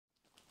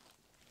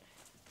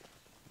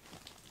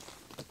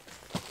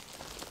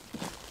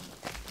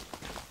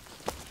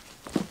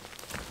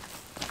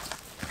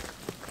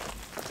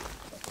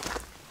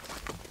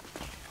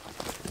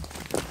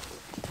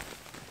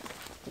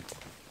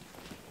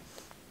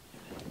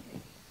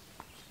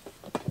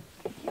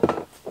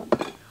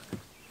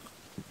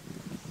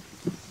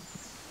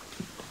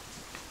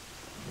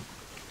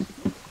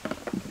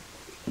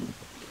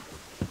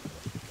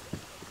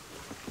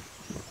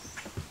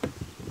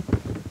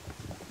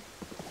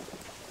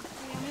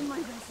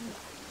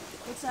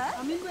What's that?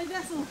 I'm in my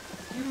vessel.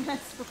 Your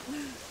vessel.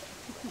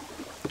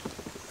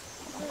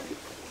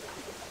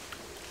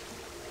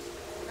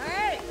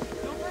 Alright,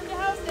 don't burn the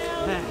house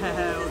down.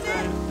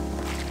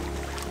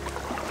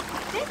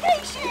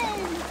 Vacation.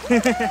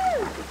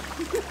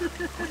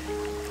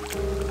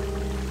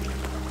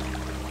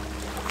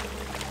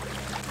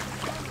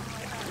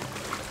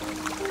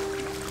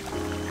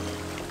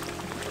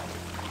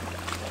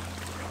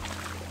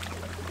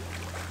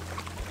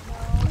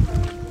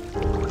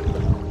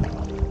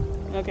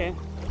 Okay.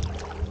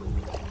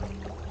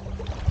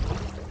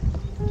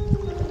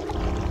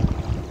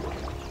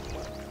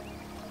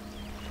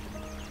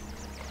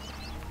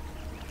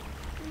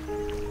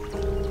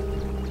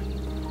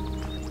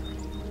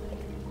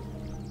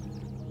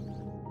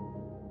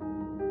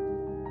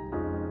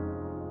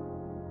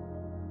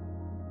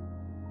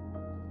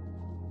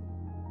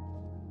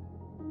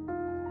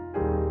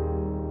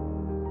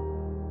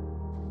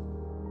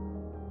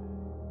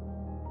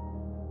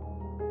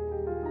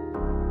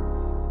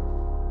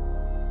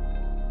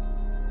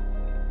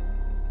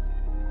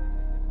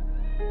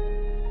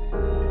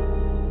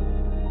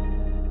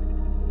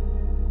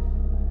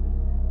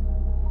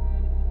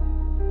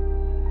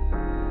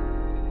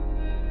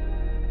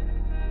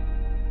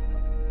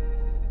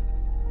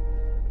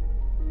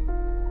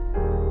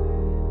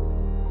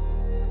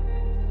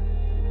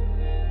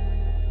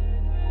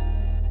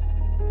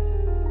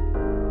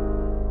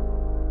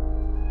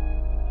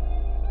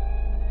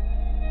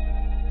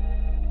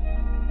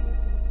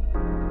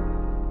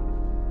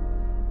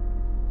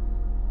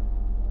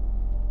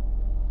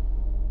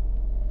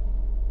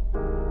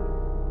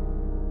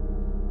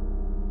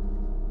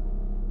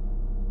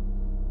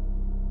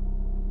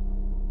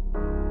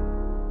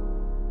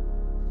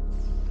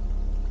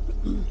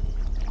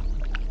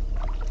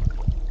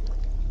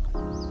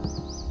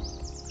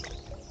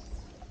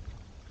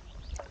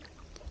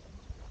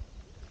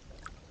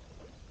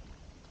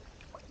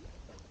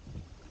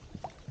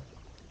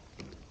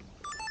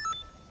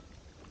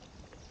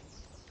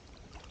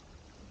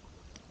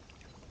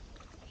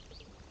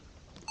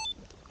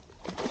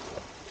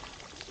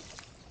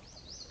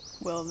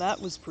 Well, that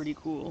was pretty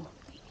cool.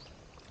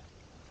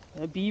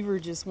 A beaver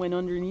just went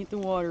underneath the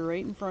water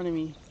right in front of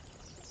me.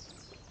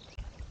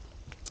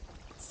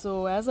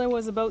 So as I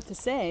was about to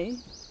say,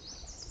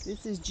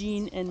 this is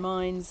Jean and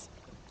mine's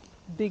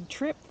big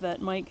trip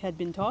that Mike had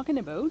been talking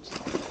about.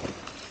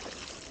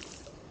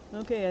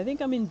 Okay, I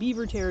think I'm in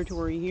beaver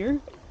territory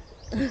here.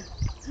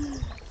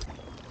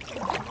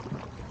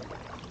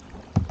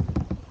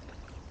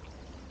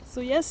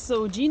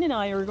 So Jean and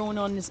I are going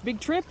on this big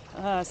trip,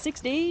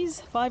 6 days,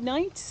 5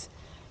 nights.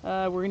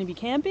 We're going to be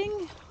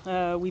camping.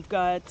 We've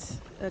got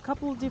a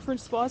couple of different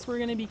spots we're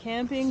going to be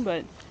camping,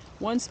 but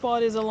one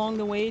spot is along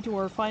the way to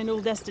our final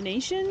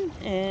destination,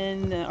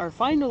 and our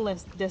final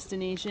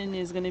destination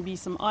is going to be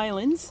some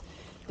islands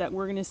that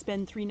we're going to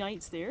spend 3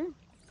 nights there.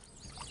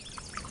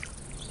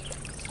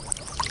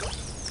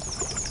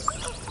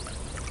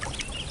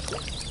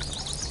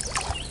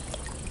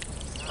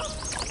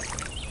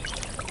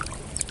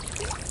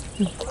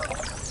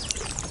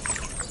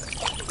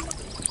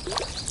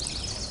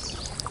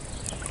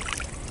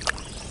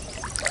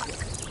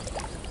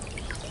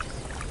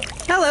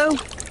 Hello.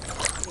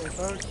 Hey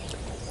folks,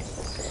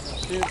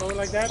 seen a boat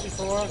like that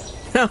before?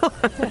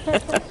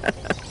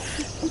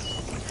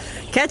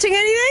 Catching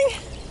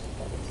anything?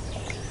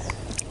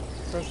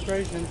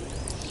 Frustration.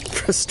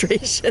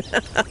 Frustration.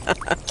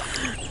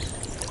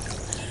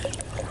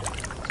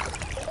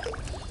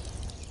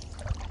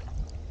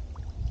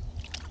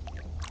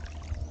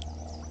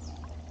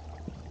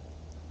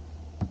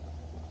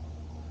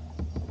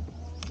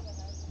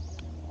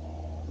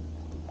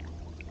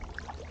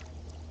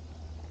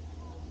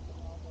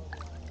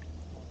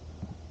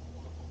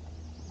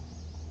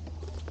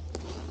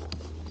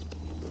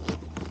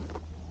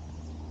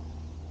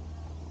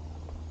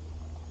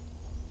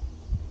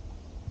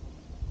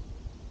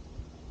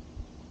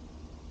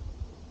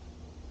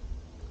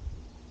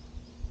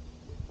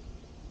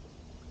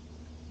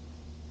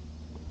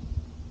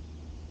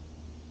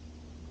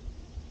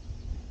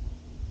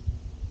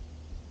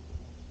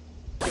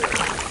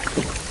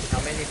 How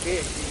many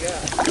fish you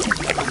got?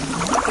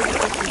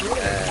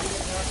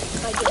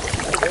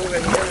 Over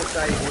the other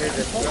side here,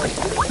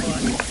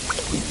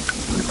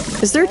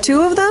 Is there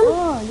 2 of them?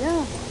 Oh,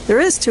 yeah. There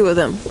is 2 of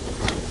them.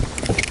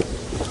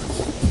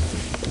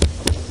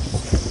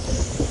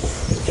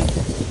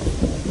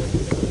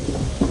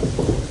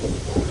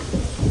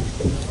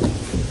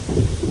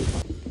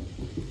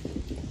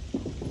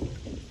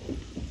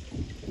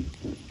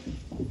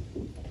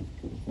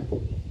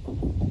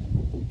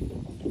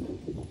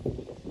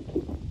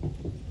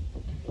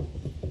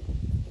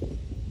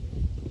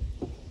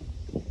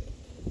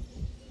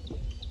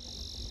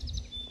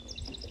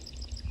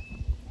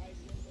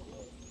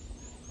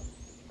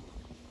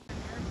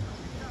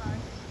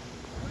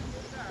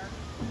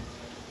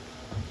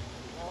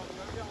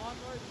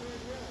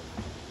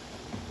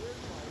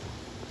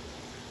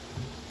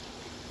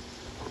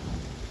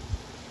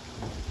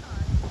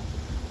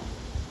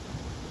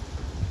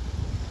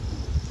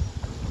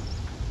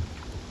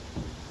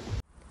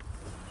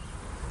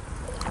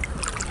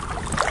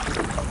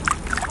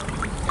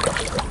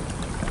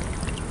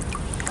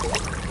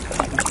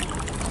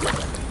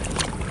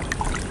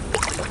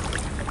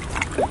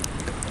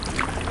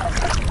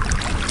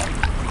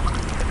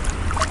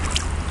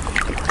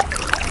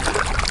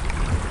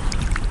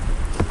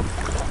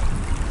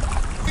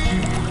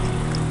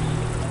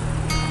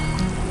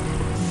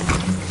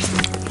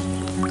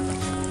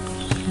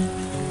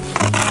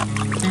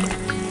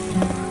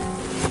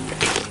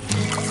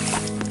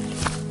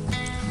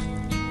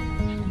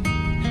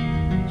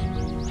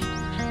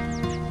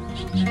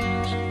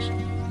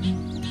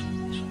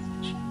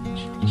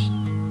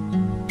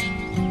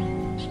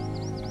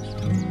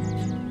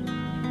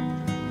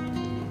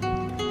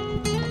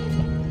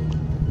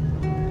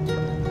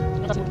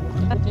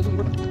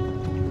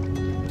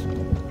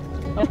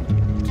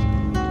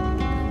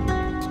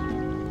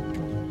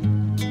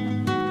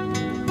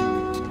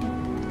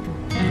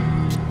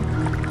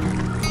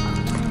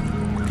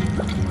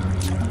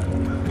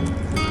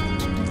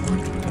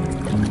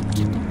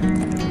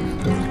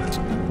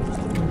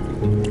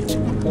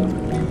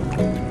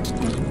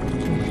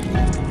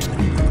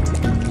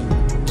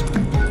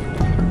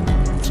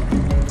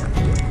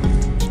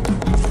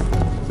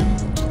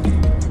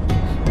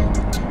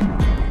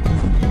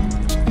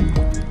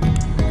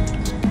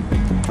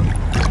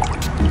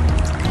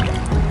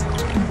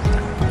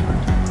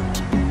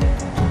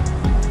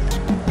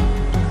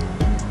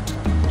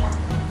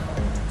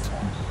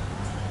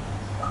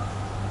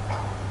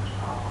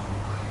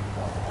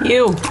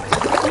 Ew.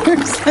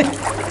 There's like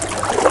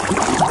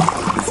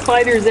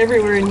spiders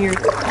everywhere in here.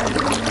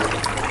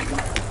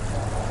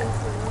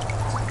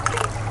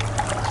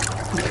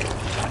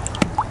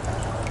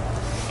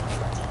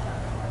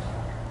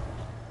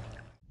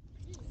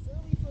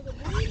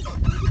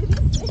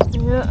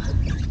 Yeah.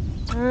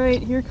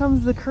 Alright, here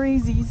comes the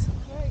crazies.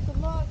 Alright,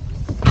 good luck.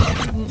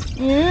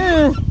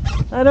 Yeah.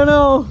 I don't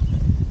know.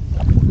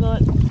 It's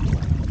not.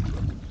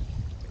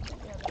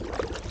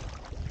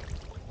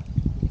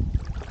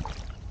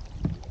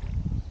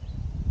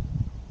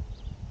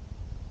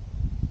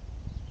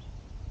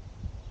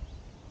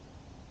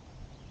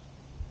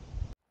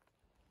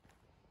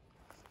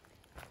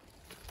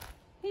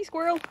 Hey,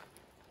 squirrel.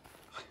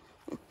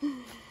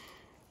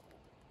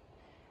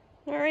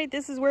 Alright,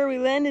 this is where we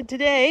landed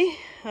today.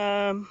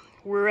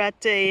 We're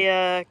at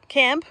a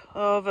camp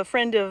of a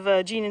friend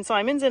of Jean and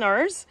Simon's and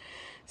ours.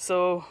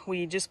 So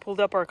we just pulled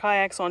up our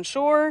kayaks on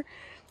shore.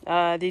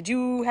 They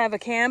do have a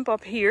camp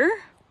up here.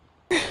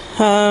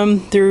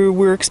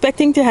 We're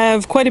expecting to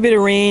have quite a bit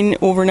of rain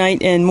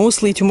overnight and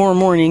mostly tomorrow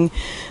morning.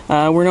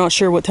 We're not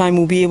sure what time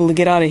we'll be able to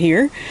get out of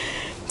here.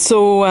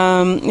 So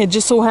it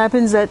just so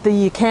happens that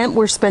the camp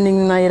we're spending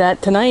the night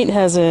at tonight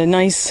has a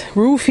nice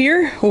roof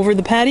here over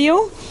the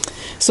patio.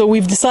 So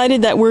we've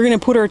decided that we're going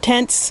to put our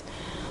tents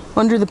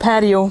under the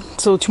patio.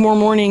 So tomorrow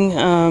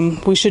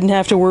morning we shouldn't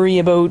have to worry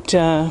about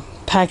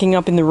packing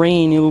up in the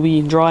rain. It will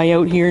be dry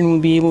out here and we'll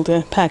be able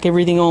to pack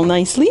everything all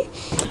nicely.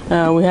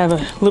 We have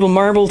a little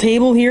marble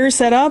table here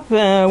set up.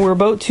 We're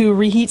about to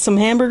reheat some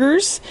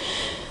hamburgers.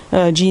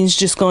 Jean's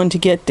just gone to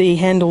get the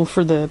handle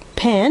for the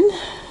pan,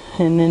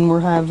 and then we'll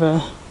have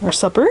our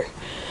supper.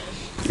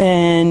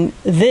 And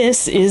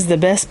this is the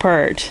best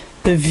part.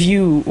 The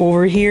view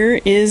over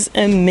here is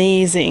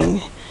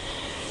amazing.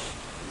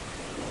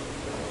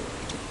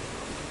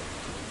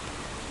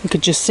 I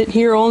could just sit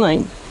here all night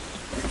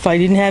if I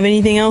didn't have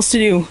anything else to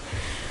do.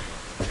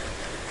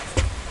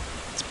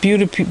 It's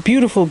beautiful,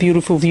 beautiful,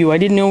 beautiful view. I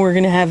didn't know we were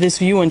going to have this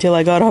view until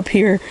I got up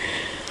here.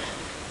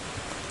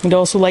 I'd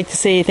also like to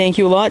say thank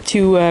you a lot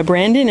to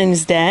Brandon and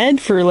his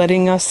dad for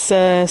letting us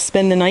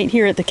spend the night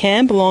here at the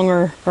camp along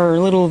our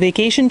little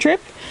vacation trip.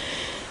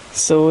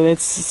 So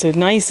it's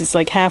nice. It's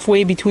like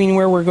halfway between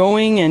where we're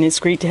going, and it's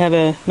great to have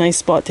a nice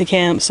spot to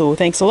camp. So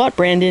thanks a lot,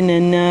 Brandon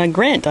and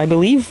Grant, I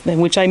believe,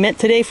 which I met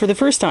today for the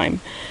first time.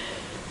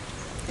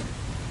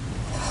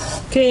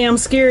 Okay, I'm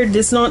scared.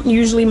 It's not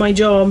usually my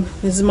job.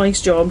 This is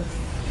Mike's job.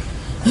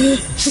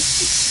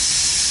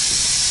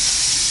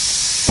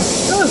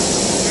 Oh,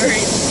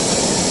 alright.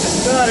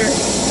 Got her.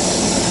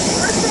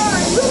 First try.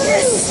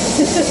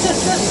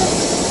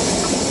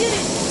 Get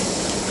it.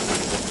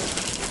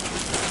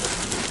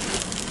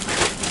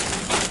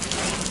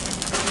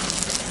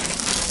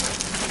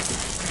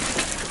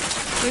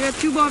 I got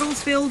 2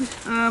 bottles filled.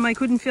 I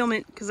couldn't film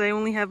it because I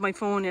only have my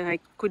phone and I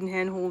couldn't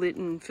handhold it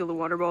and fill the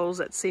water bottles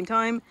at the same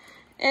time.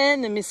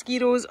 And the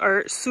mosquitoes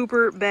are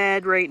super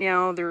bad right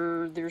now.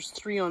 There's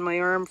 3 on my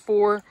arm,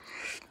 4.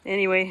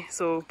 Anyway,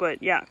 so,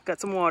 but yeah, got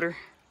some water.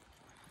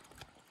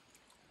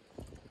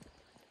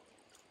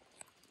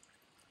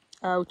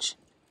 Ouch.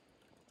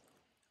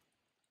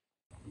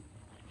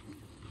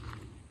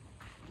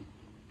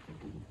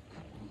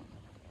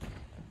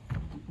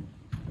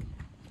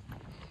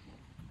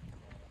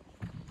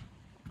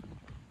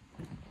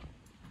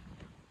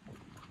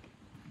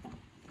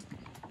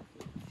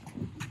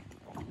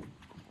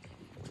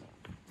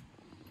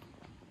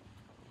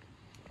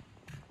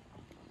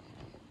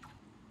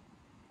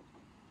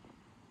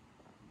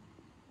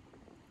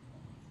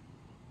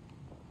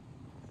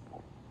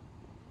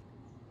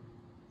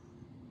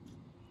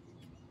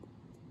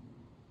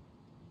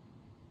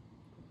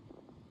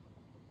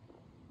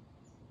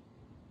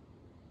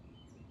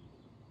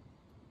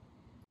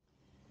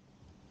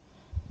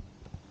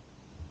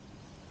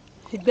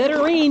 It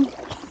better rain.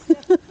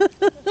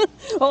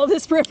 All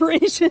this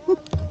preparation.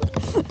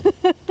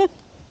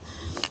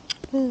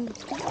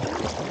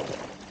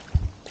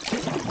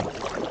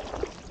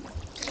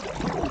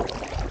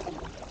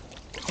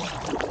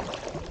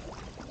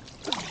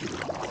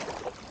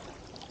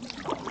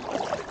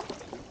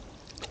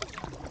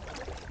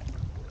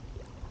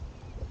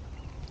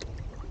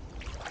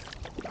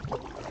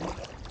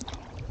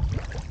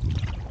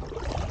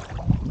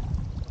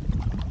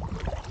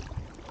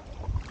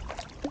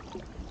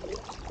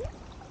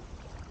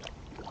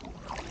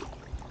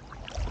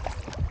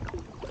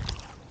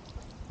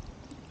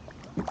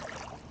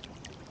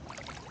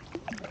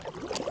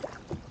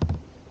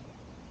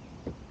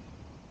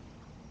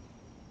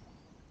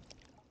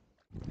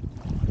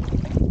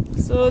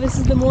 So this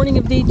is the morning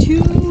of day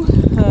 2.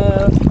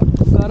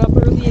 Got up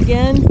early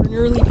again for an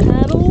early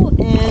paddle,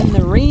 and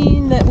the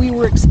rain that we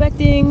were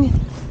expecting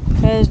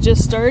has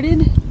just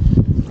started.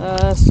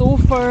 So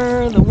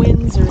far the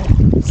winds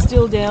are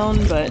still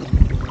down, but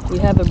we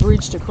have a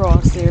bridge to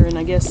cross there, and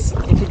I guess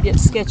if it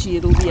gets sketchy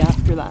it'll be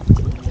after that.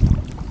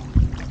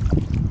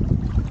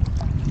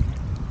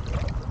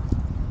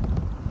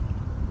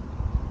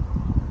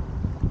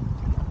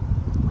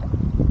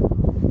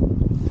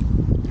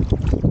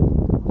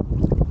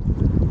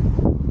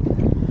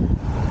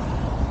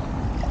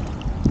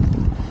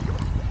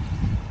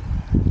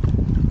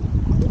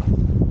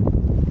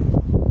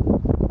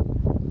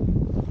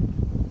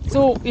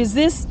 So is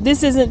this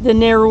isn't the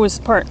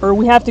narrowest part, or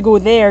we have to go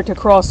there to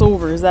cross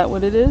over? Is that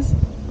what it is?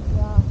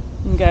 Yeah.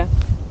 Okay.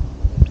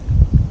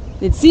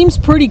 It seems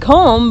pretty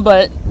calm,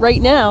 but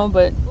right now,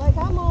 but Like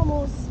I'm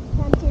almost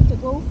tempted to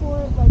go for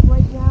it, like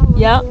right now, right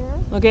yeah. there,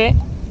 Okay.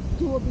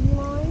 to a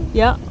beeline.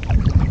 Yeah.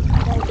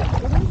 Like,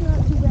 it is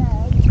not too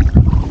bad.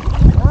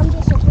 I'm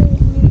just afraid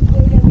if we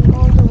wait any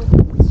longer with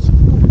this.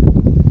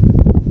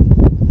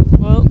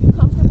 Well, You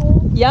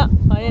comfortable? yeah,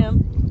 I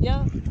am.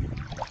 Yeah.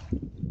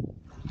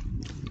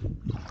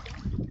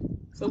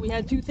 So we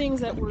had two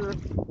things that we're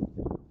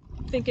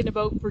thinking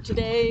about for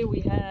today.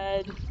 We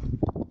had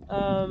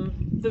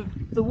the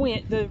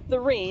wind, the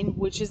rain,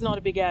 which is not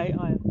a big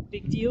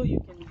deal. You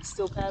can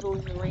still paddle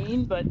in the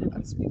rain, but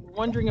we were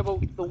wondering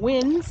about the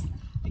winds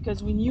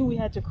because we knew we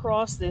had to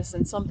cross this,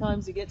 and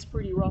sometimes it gets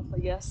pretty rough, I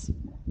guess.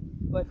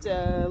 But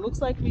looks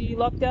like we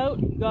lucked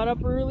out. We got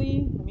up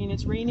early. I mean,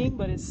 it's raining,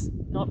 but it's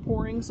not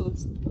pouring, so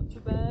it's not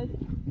too bad.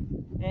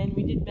 And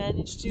we did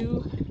manage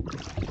to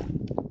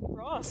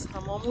cross.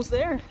 I'm almost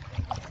there.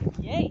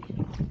 Yay!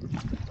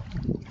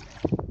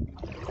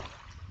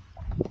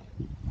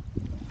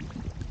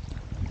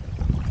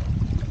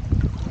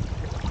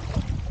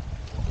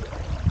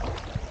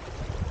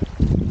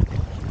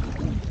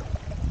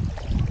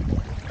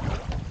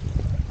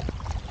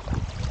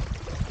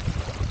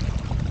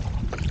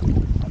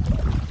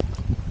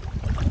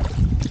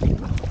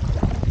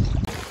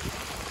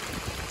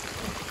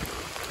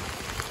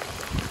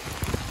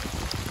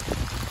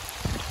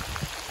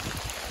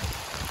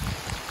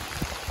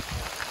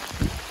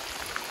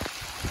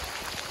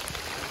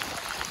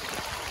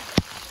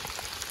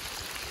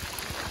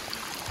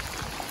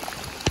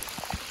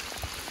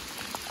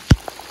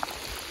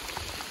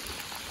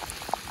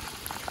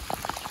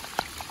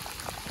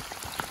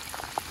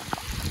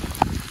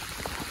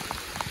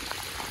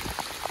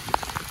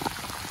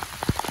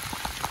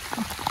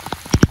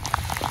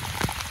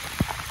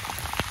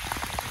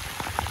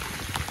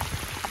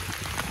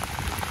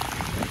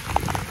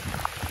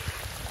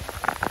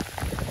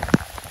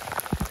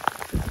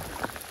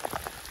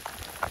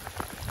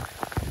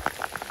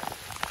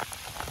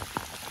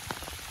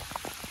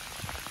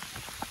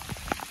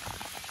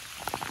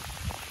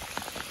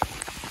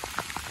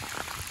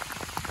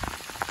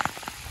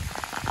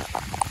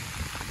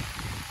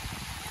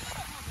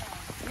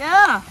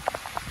 Yeah.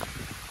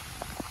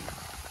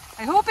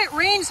 I hope it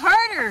rains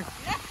harder.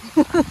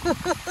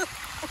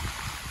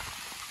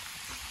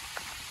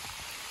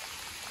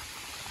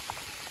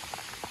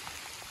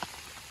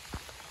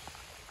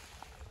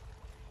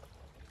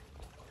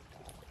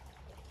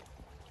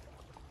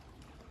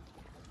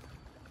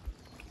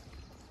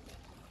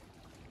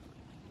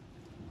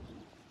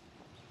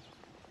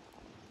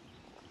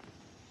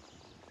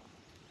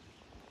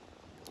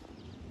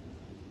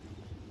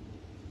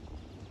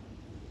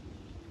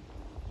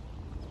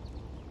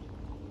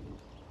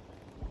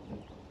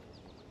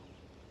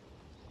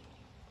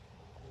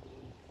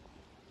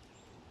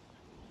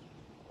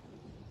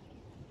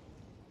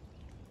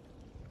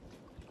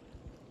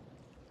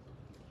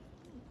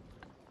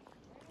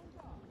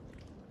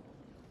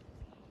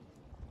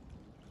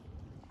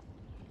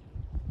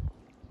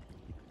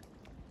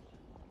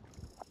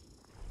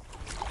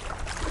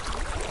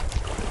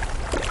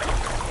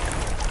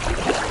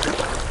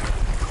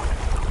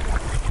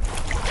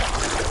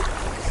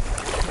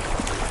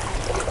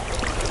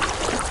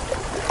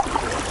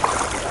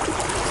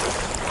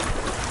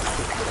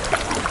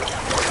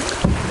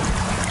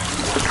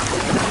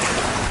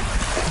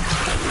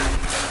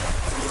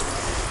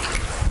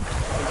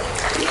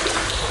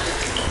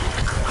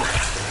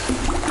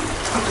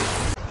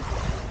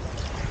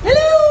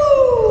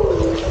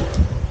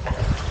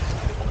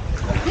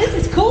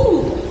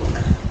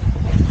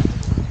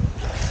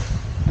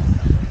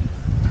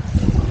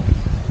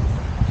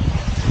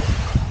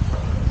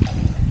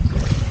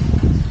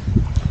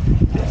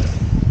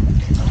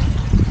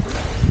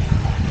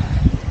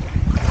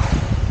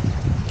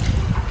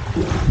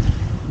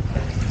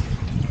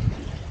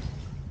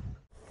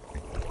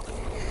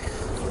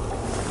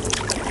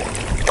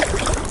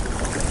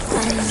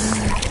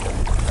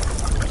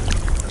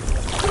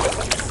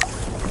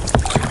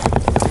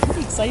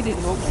 Excited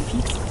about my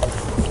pizza.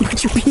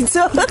 What's your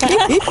pizza?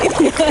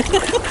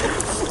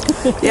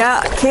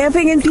 Yeah,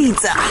 camping and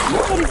pizza.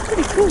 But it's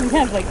pretty cool. We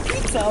have like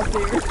pizza out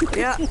there.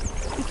 Yeah.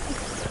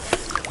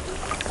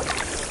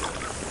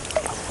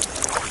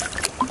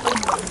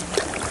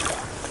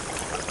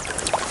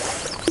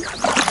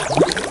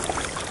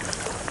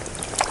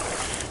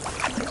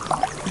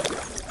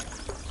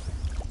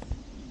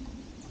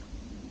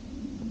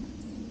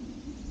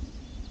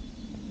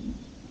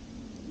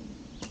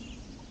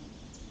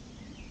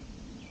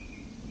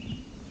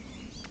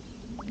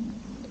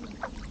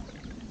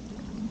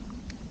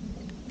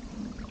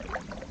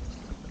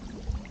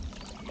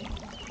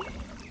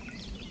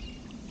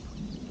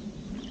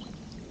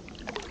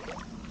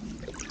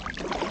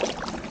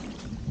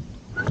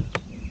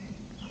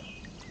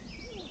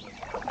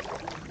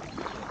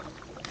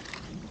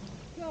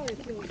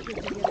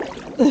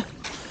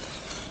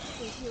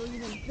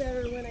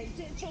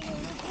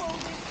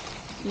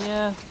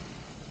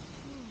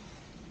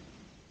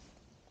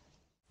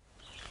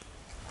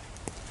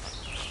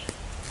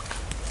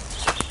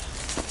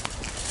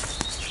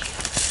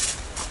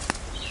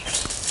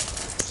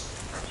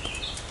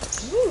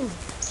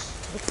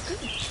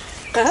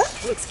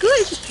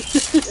 Good.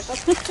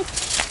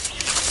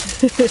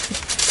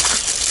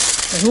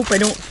 I hope I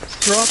don't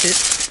drop it.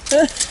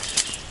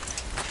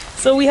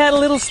 So we had a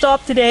little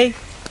stop today.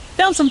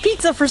 Found some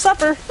pizza for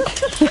supper.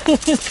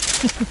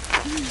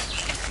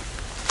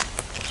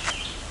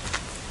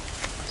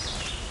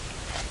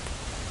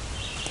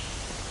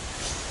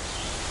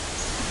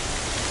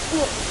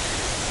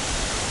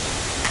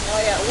 Oh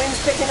yeah,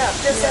 wind's picking up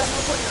just as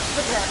we're putting up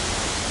the net.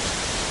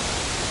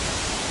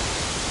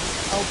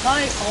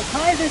 I'll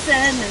tie this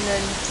end and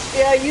then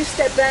Yeah, you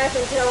step back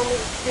and tell me.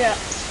 yeah.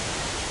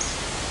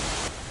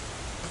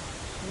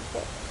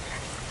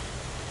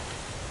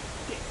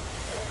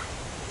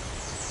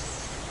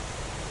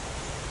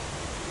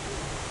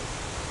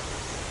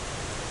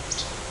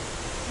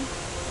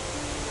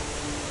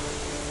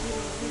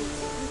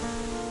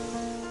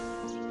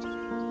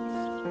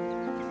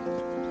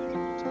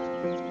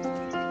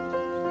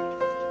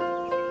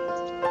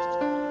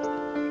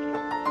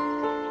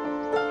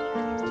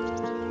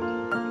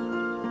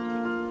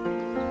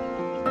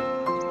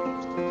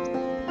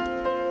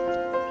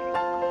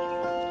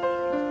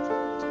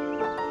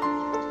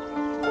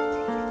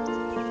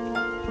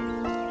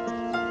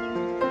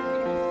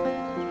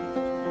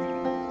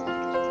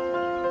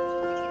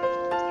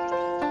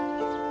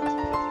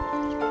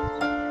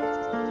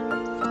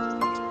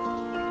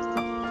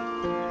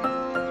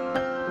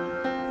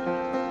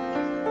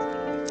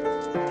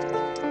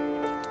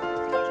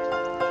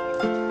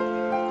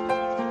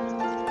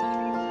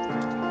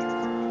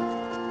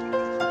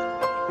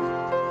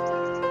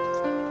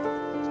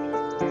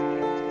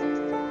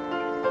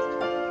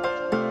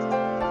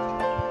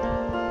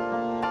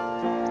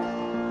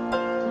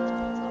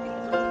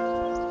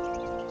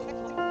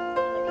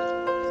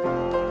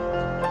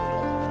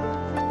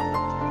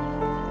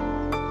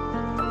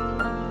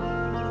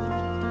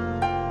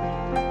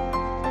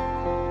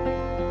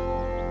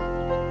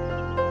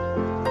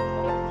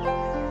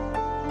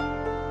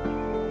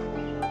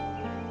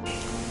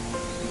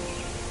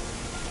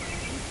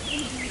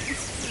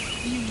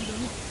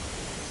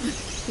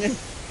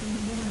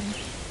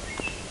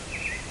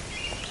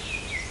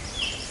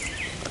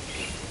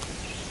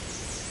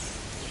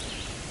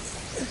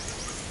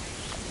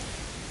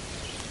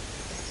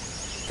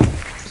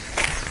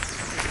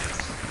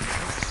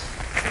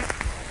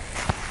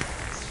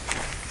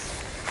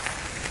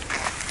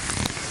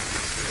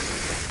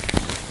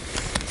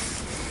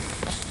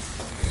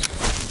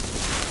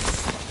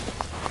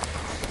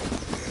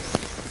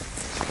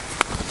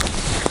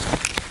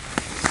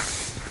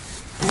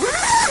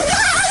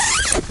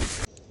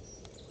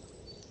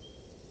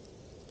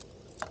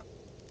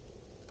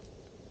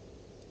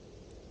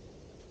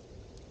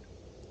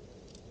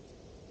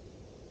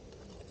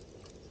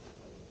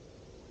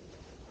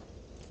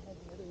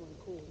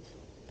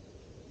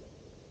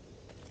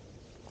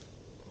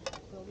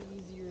 Probably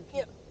easier if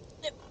you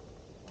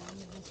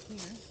leave this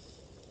here.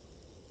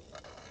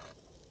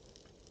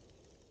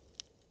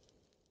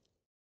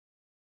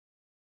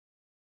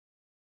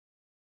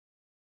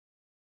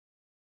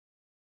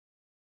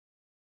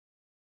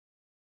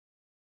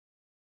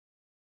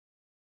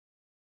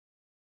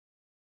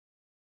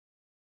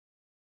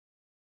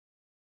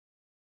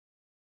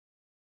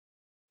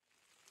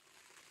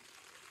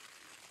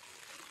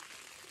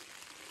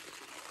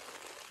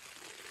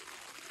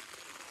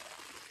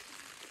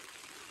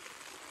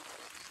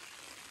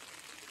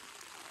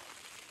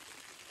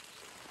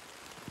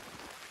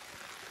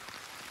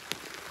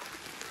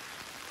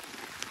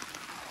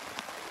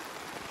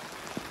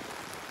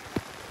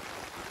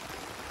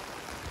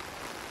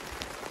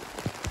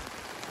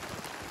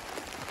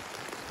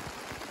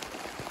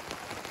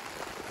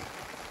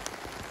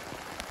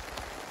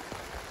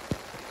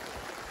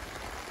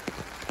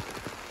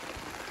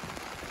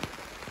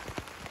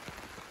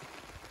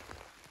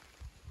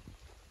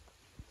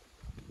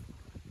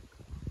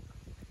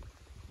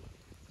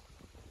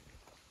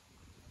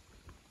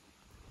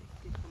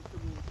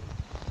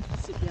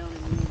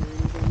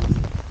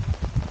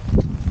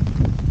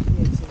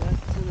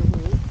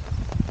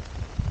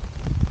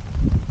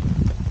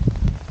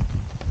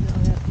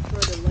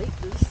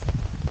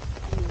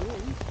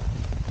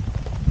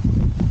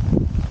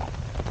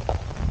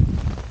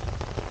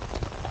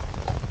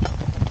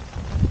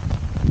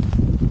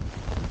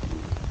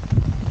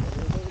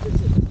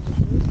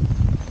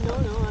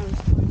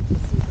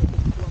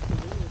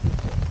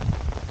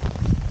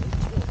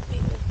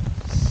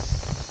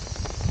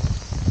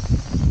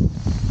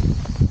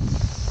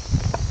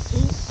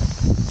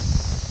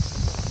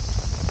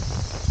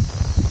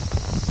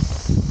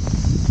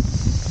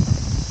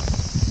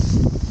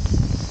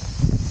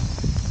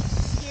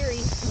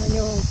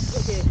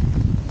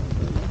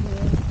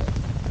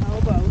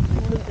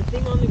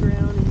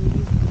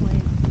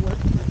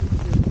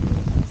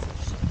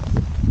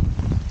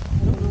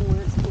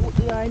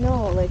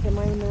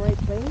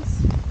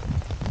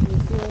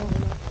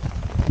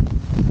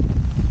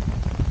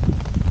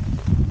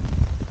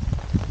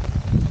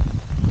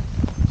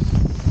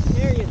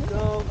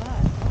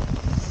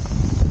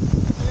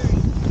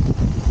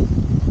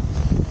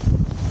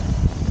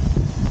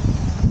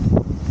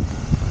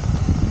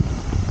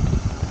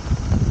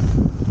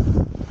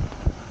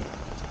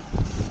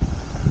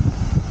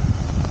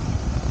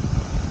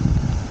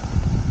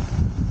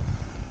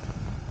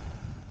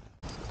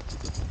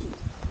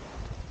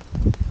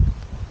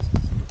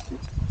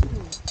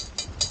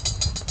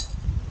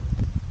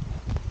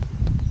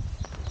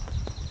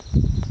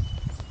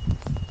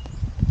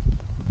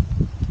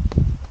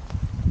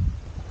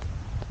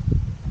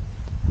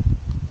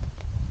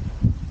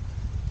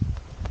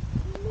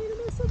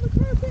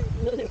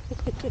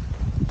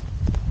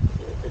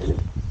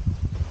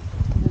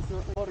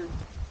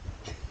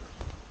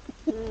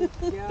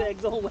 Yeah.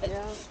 Bag's all wet.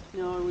 Yeah.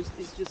 No,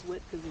 it's just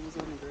wet because it was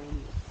on the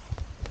ground.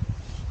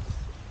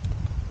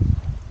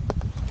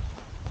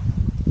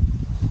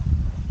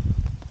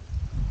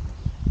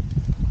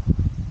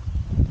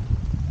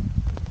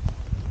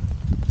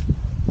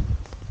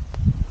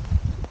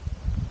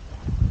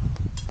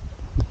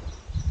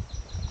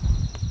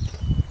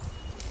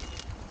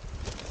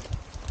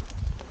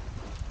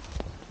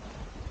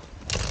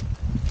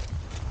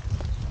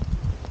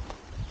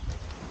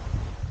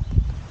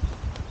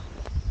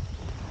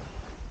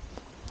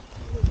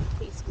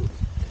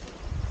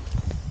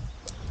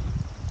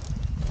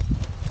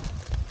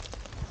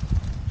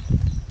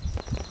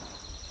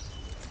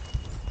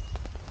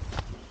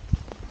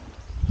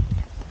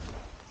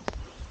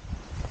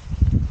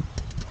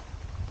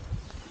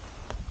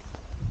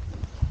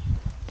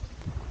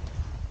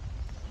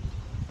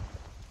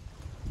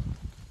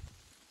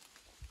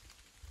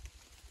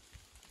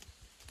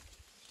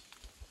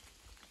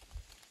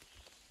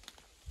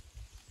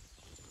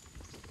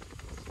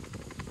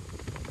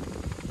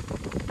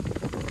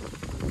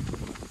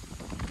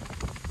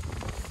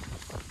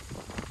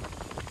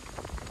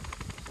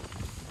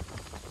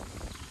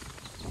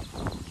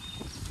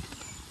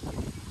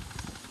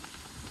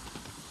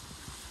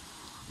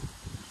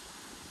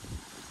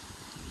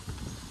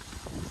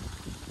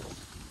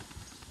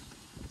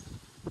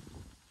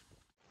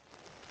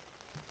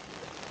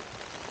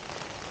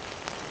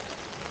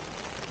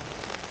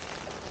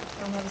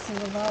 I don't have a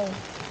single vowel.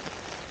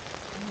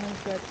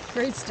 I've got,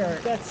 Great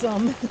start. got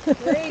some.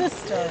 Great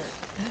start.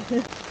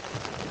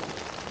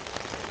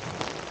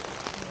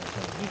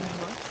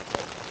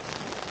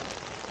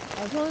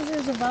 As long as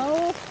there's a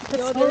vowel,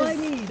 that's No, all I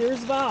need.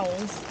 there's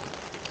vowels.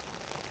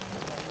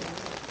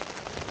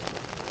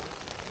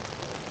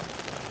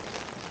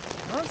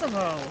 Lots of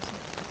vowels.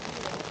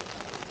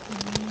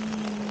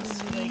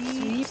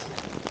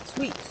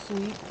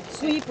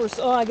 Sweep or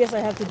oh, I guess I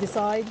have to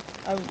decide.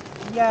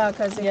 Yeah,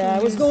 because I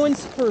was going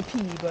for a P,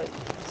 but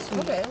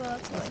sweep. Okay, well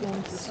that's Let's fine. go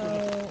into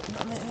So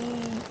how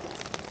many?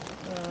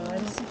 I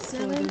don't 6, so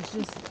 7. there's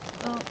just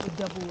a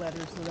double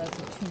letter, so that's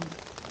a 2.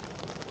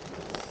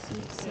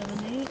 6,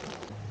 7, 8.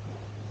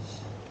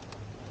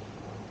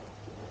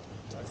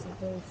 That's the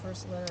very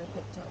first letter I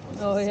picked up.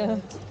 Was Oh, a yeah.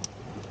 Z.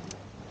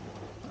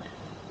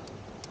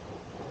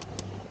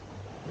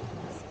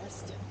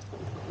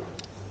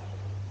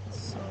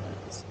 So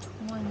that's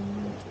 20,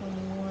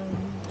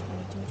 21,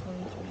 22,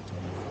 23,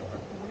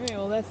 24. Okay,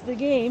 well that's the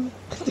game.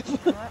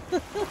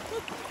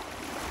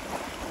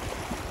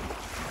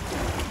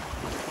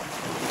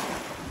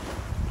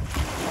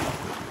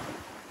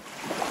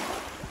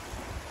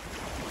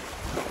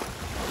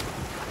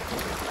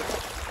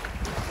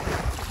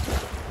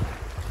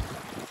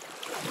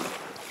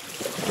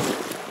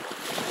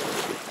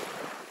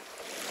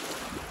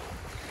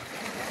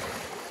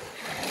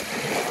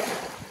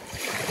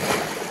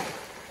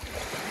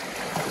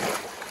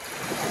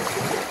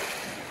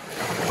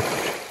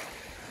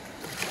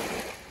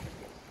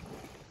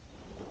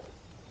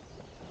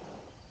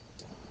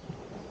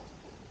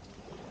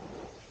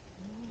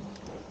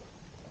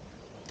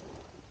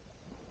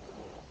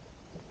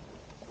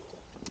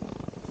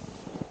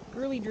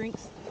 Early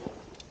drinks.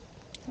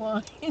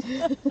 Why?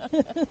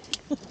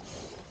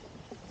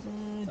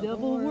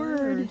 Double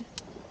word.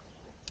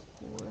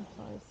 4,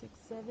 5, 6,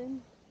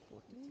 7,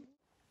 14.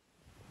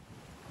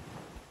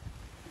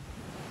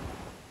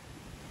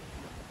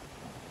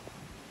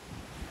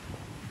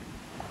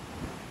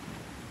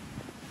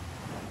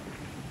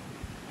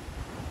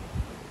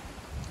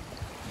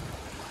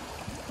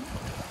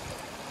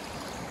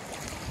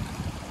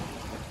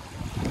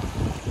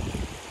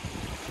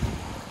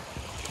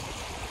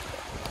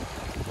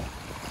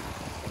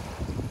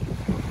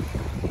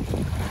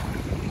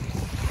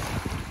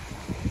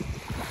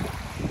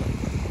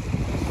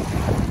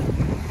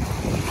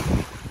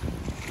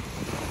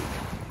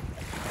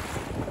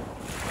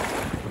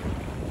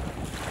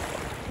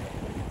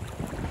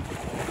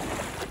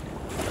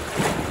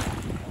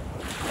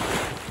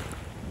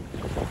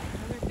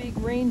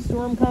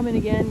 Rainstorm coming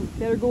again.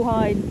 Better go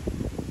hide.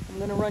 I'm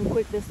gonna run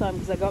quick this time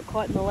because I got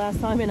caught in the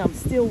last time and I'm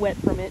still wet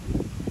from it.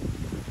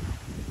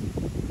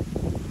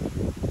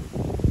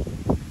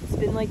 It's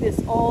been like this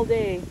all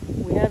day.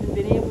 We haven't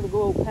been able to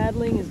go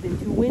paddling. It's been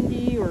too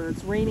windy, or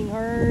it's raining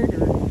hard,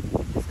 or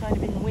just kind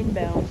of been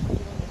windbound.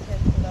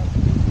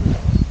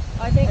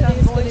 I think I'm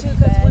it's going gonna to be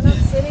because bad. when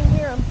I'm sitting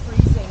here, I'm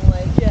freezing.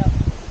 Like, Yeah.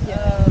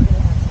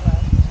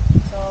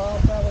 so I'll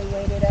probably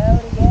wait it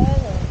out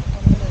again, and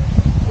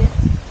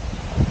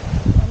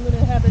I'm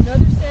gonna have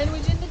another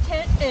sandwich in the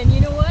tent, and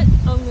you know what?